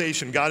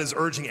conversation, God is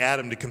urging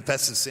Adam to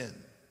confess his sin,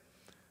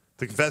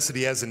 to confess that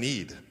he has a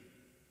need.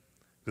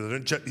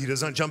 He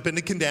doesn't jump in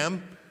to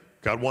condemn.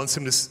 God wants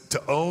him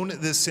to own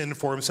this sin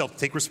for himself, to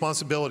take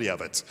responsibility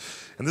of it.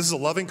 And this is a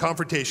loving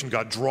confrontation,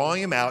 God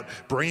drawing him out,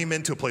 bringing him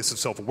into a place of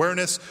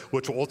self-awareness,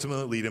 which will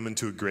ultimately lead him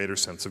into a greater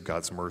sense of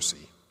God's mercy.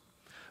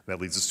 And that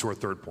leads us to our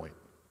third point.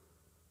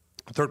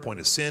 The third point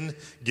is sin,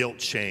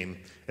 guilt, shame,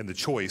 and the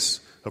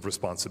choice of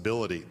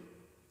responsibility.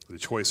 The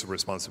choice of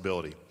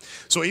responsibility.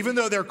 So even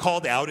though they're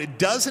called out, it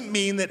doesn't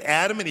mean that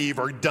Adam and Eve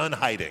are done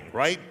hiding,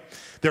 right?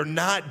 They're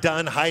not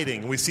done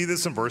hiding. We see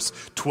this in verse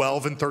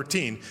 12 and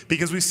 13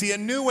 because we see a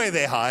new way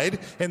they hide,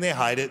 and they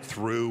hide it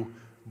through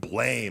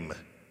blame.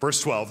 Verse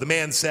 12, the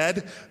man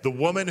said, "The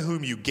woman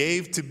whom you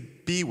gave to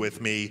be with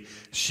me,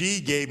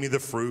 she gave me the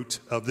fruit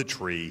of the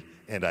tree,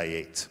 and I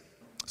ate."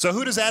 So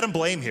who does Adam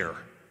blame here?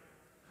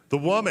 The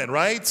woman,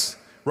 right?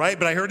 Right?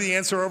 But I heard the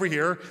answer over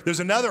here. There's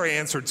another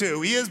answer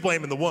too. He is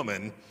blaming the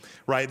woman,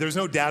 right? There's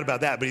no doubt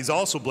about that. But he's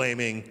also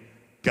blaming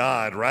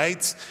God,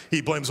 right?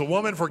 He blames a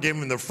woman for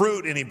giving him the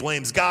fruit, and he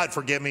blames God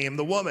for giving him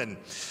the woman.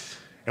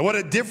 And what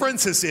a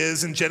difference this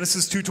is in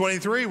Genesis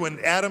 2:23 when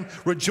Adam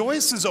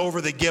rejoices over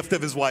the gift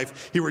of his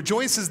wife. He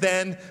rejoices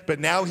then, but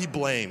now he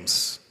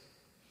blames.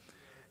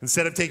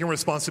 Instead of taking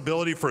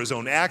responsibility for his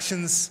own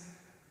actions,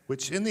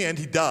 which in the end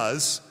he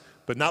does,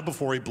 but not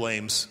before he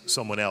blames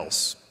someone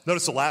else.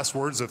 Notice the last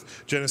words of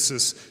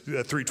Genesis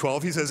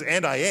 3:12. He says,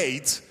 "And I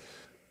ate,"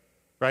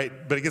 right?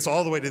 But it gets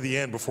all the way to the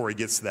end before he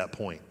gets to that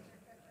point.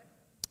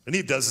 And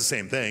Eve does the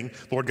same thing.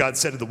 Lord God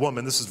said to the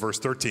woman, this is verse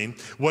 13,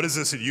 "What is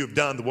this that you have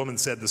done?" The woman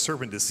said, "The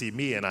serpent deceived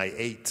me, and I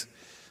ate."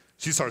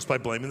 She starts by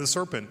blaming the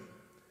serpent.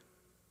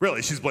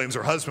 Really, she blames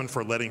her husband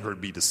for letting her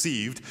be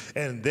deceived.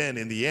 And then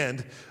in the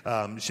end,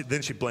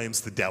 she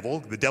blames the devil.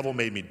 The devil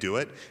made me do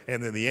it.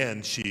 And in the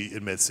end, she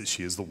admits that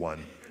she is the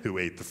one who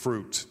ate the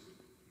fruit.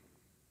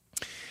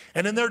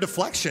 And in their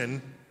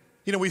deflection,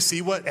 we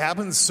see what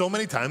happens so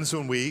many times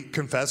when we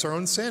confess our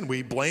own sin.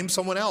 We blame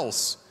someone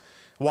else.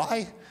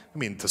 Why?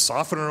 To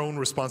soften our own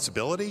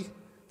responsibility,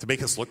 to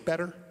make us look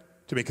better,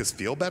 to make us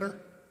feel better.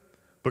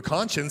 But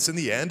conscience, in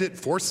the end, it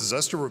forces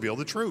us to reveal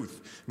the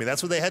truth.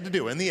 That's what they had to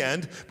do. In the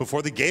end,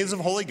 before the gaze of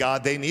holy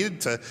God, they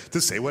needed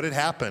to say what had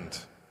happened.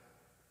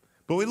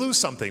 But we lose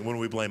something when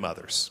we blame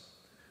others.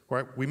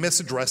 Right? We miss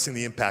addressing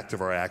the impact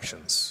of our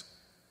actions.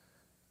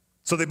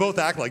 So they both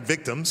act like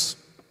victims.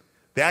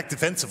 They act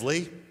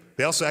defensively.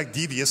 They also act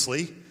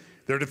deviously.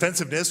 Their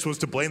defensiveness was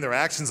to blame their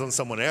actions on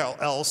someone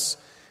else,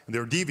 and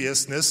their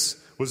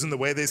deviousness was in the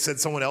way they said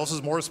someone else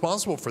is more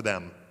responsible for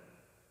them.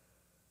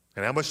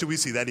 And how much do we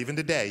see that even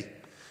today?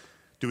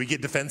 Do we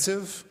get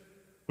defensive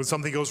when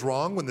something goes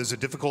wrong, when there's a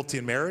difficulty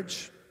in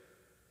marriage,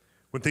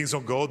 when things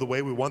don't go the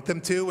way we want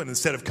them to, and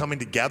instead of coming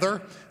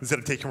together, instead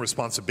of taking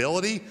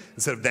responsibility,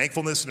 instead of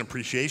thankfulness and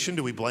appreciation,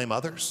 do we blame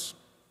others?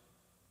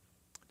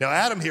 Now,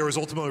 Adam here is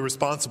ultimately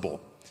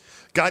responsible.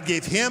 God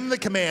gave him the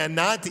command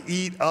not to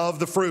eat of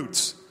the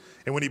fruits.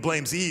 And when he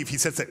blames Eve, he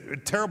sets a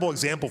terrible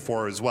example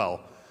for her as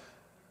well.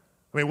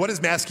 What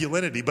is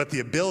masculinity but the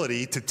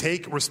ability to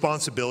take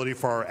responsibility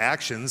for our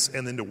actions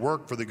and then to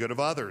work for the good of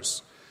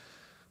others?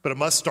 But it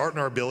must start in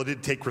our ability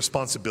to take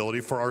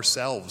responsibility for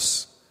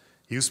ourselves.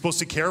 He was supposed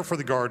to care for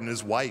the garden,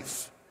 his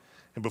wife.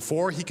 And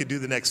before he could do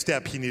the next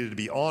step, he needed to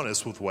be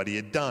honest with what he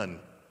had done.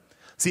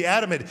 See,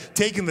 Adam had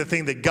taken the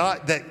thing that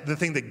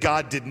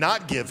God did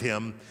not give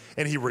him,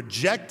 and he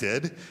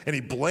rejected, and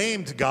he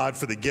blamed God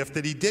for the gift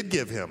that he did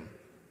give him.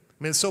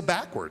 It's so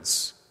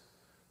backwards.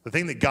 The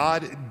thing that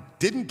God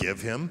didn't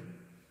give him,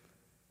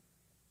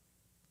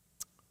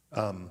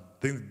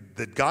 thing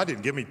that God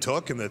didn't give him, he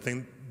took, and the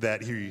thing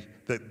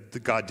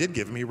that God did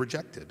give him, he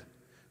rejected.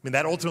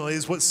 That ultimately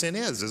is what sin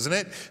is, isn't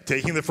it?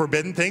 Taking the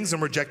forbidden things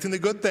and rejecting the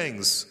good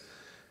things.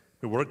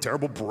 What a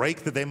terrible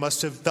break that they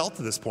must have felt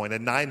at this point, a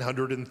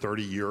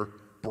 930-year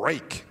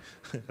break,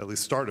 at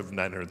least start of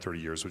 930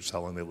 years, which is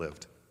how long they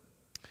lived.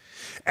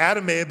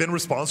 Adam may have been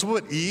responsible,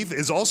 but Eve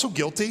is also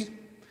guilty.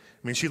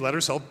 She let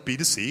herself be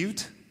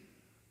deceived.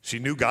 She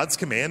knew God's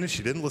command and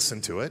she didn't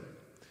listen to it.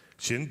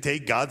 She didn't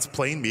take God's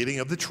plain meaning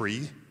of the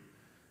tree.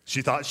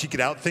 She thought she could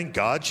outthink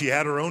God. She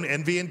had her own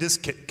envy and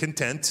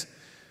discontent,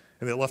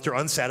 and it left her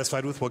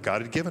unsatisfied with what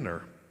God had given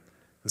her.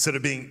 Instead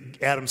of being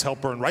Adam's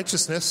helper in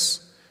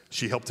righteousness,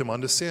 she helped him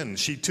onto sin.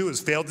 She too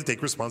has failed to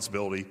take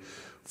responsibility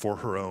for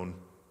her own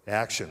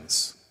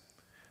actions.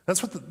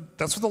 That's what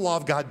the law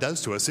of God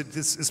does to us.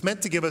 It's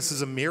meant to give us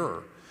as a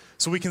mirror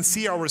so we can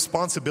see our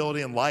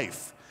responsibility in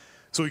life,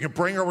 so we can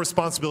bring our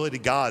responsibility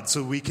to God,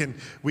 so we can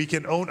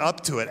own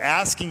up to it,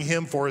 asking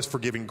him for his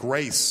forgiving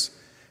grace,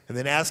 and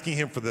then asking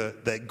him for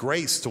that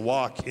grace to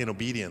walk in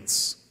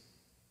obedience.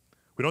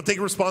 We don't take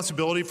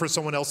responsibility for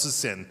someone else's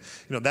sin.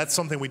 That's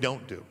something we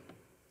don't do.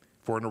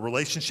 If we're in a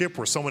relationship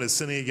where someone is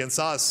sinning against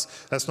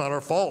us, that's not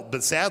our fault.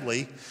 But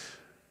sadly,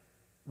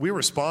 we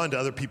respond to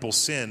other people's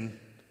sin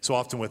so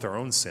often with our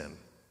own sin.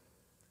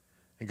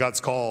 And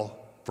God's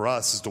call for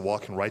us is to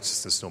walk in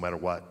righteousness no matter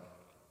what.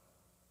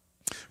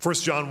 1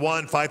 John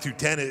 1, 5 through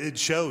 10, it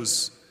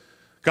shows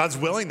God's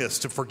willingness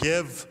to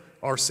forgive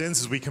our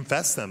sins as we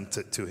confess them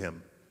to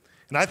him.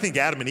 And I think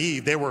Adam and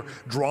Eve, they were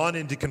drawn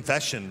into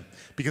confession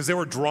because they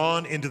were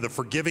drawn into the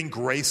forgiving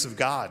grace of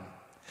God.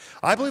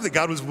 I believe that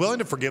God was willing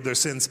to forgive their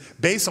sins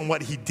based on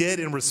what he did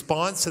in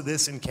response to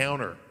this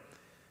encounter,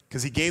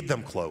 because he gave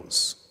them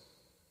clothes.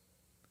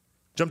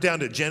 Jump down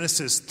to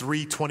Genesis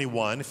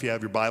 3:21. If you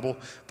have your Bible,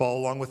 follow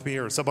along with me,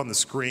 or it's up on the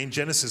screen.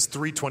 Genesis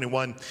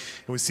 3:21,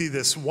 and we see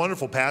this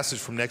wonderful passage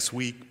from next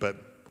week, but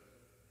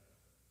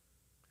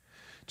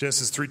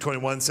Genesis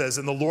 3:21 says,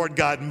 "And the Lord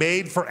God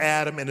made for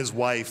Adam and his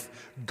wife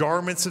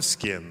garments of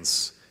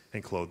skins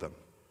and clothed them."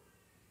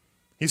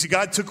 You see,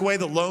 God took away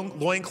the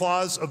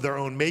loincloths of their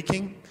own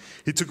making.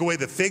 He took away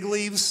the fig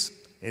leaves,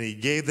 and he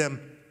gave them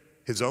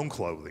his own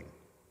clothing.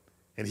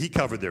 And he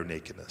covered their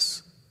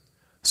nakedness.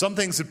 Some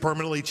things had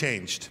permanently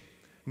changed.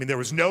 There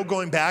was no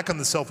going back on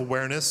the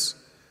self-awareness,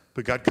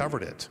 but God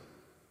covered it.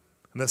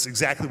 And that's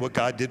exactly what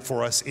God did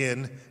for us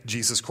in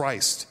Jesus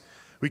Christ.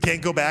 We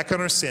can't go back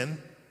on our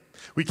sin.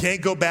 We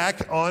can't go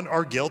back on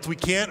our guilt. We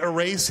can't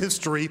erase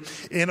history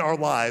in our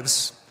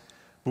lives.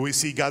 But we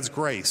see God's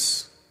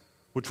grace,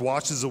 which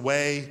washes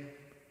away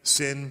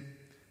sin,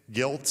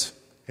 guilt,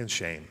 and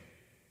shame.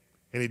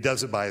 And he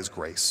does it by his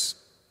grace.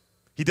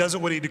 He does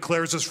it when he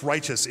declares us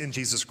righteous in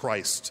Jesus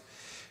Christ.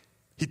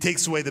 He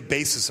takes away the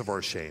basis of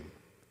our shame.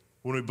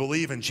 When we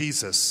believe in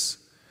Jesus,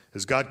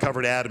 as God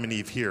covered Adam and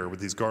Eve here with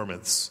these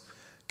garments,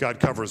 God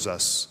covers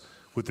us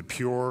with the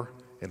pure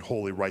and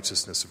holy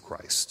righteousness of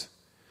Christ.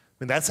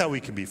 That's how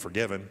we can be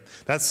forgiven.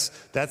 That's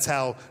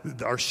how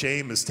our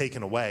shame is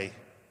taken away.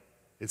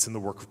 It's in the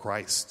work of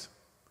Christ.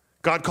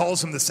 God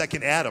calls him the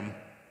second Adam,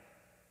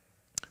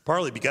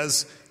 partly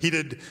because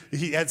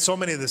he had so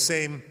many of the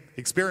same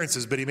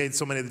experiences, but he made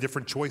so many of the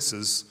different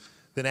choices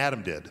than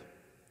Adam did.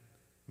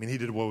 He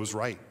did what was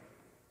right.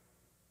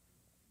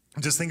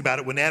 Just think about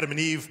it. When Adam and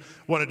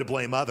Eve wanted to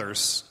blame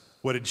others,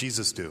 what did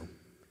Jesus do?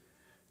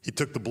 He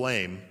took the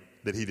blame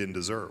that he didn't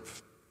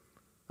deserve.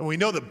 And we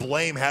know that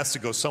blame has to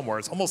go somewhere.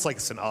 It's almost like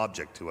it's an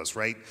object to us,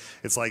 right?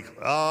 It's like,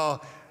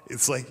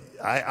 it's like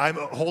I'm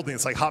holding,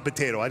 it's like hot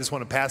potato. I just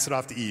want to pass it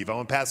off to Eve. I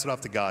want to pass it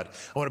off to God.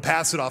 I want to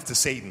pass it off to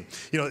Satan.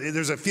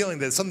 There's a feeling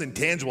that something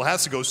tangible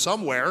has to go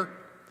somewhere,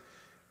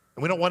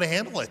 and we don't want to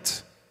handle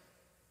it.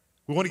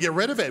 We want to get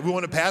rid of it. We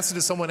want to pass it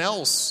to someone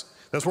else.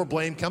 That's where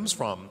blame comes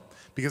from,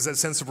 because that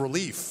sense of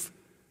relief.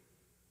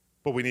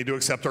 But we need to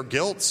accept our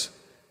guilt.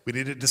 We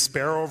need to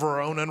despair over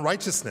our own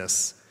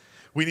unrighteousness.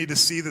 We need to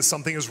see that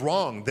something is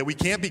wrong, that we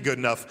can't be good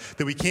enough,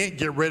 that we can't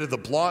get rid of the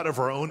blot of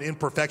our own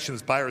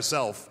imperfections by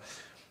ourselves.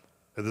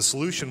 The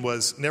solution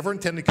was never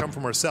intended to come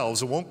from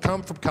ourselves. It won't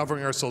come from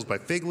covering ourselves by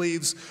fig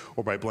leaves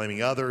or by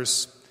blaming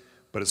others.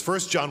 But as 1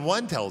 John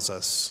 1 tells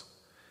us,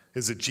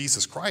 is that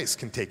Jesus Christ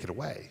can take it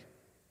away.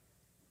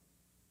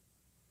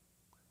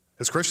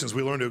 As Christians,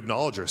 we learn to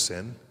acknowledge our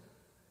sin.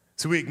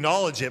 So we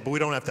acknowledge it, but we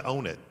don't have to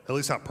own it, at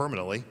least not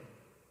permanently.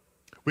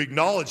 We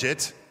acknowledge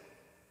it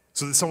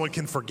so that someone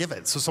can forgive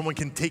it, so someone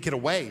can take it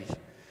away.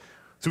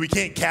 So we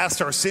can't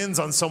cast our sins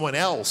on someone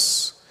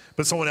else,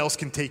 but someone else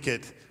can take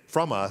it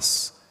from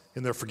us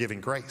in their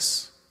forgiving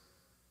grace.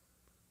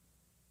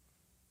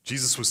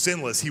 Jesus was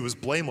sinless, he was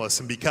blameless,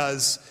 and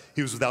because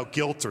he was without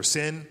guilt or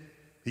sin,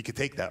 he could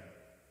take that.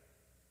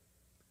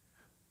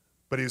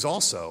 But he was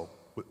also,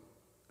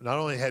 not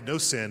only had no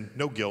sin,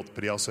 no guilt,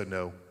 but he also had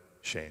no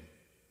shame.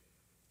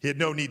 He had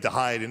no need to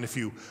hide. And if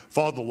you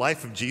follow the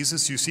life of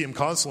Jesus, you see him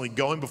constantly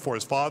going before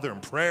his Father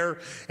in prayer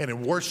and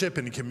in worship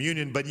and in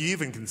communion. But you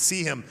even can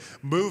see him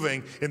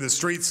moving in the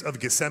streets of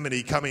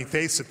Gethsemane, coming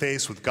face to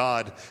face with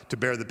God to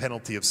bear the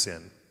penalty of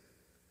sin.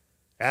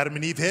 Adam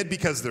and Eve hid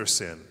because of their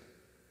sin.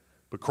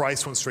 But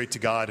Christ went straight to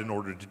God in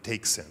order to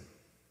take sin,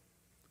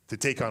 to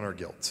take on our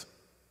guilt.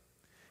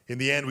 In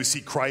the end, we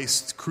see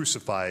Christ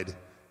crucified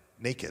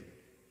naked,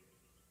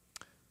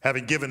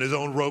 having given his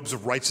own robes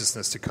of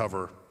righteousness to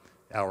cover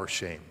our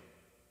shame.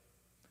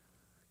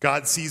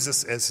 God sees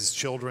us as his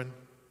children.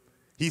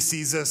 He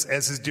sees us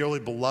as his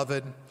dearly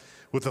beloved,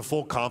 with the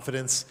full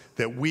confidence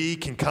that we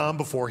can come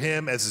before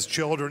him as his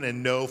children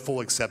and know full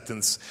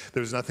acceptance.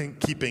 There's nothing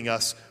keeping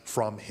us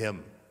from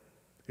him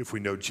if we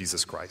know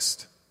Jesus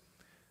Christ.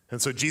 And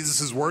so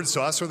Jesus' words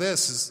to us are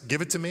this, is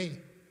give it to me.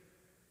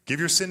 Give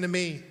your sin to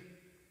me.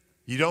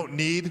 You don't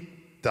need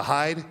to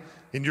hide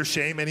in your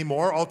shame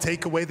anymore. I'll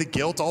take away the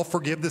guilt. I'll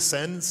forgive the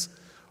sins.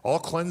 I'll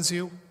cleanse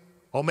you.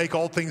 I'll make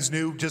all things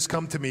new. Just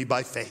come to me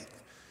by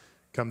faith.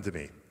 Come to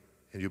me,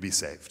 and you'll be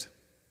saved.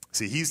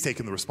 See, he's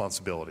taken the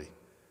responsibility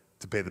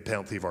to pay the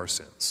penalty of our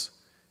sins.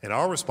 And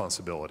our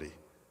responsibility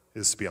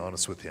is to be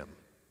honest with him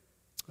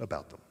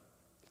about them.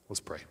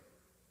 Let's pray.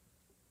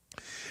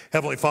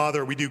 Heavenly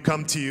Father, we do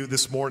come to you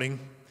this morning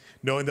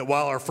knowing that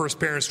while our first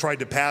parents tried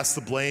to pass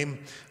the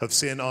blame of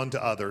sin on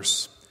to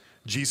others,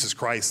 Jesus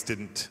Christ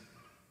didn't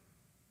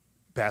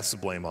pass the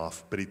blame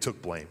off, but he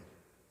took blame.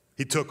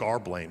 He took our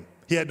blame.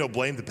 He had no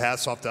blame to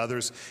pass off to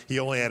others. He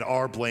only had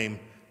our blame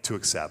to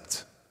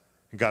accept.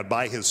 And God,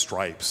 by his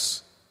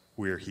stripes,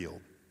 we are healed.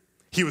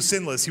 He was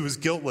sinless. He was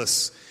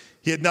guiltless.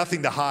 He had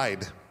nothing to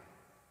hide.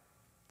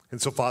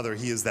 And so, Father,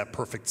 he is that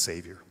perfect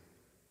Savior.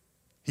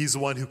 He's the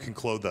one who can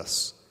clothe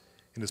us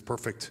in his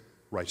perfect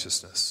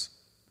righteousness.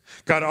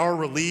 God, our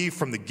relief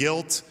from the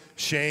guilt,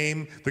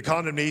 shame, the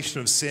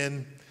condemnation of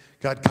sin,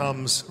 God,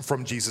 comes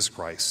from Jesus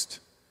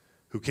Christ,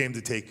 who came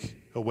to take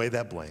away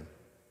that blame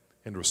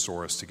and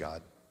restore us to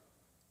God.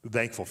 We're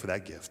thankful for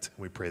that gift.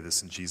 We pray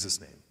this in Jesus'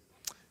 name.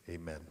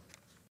 Amen.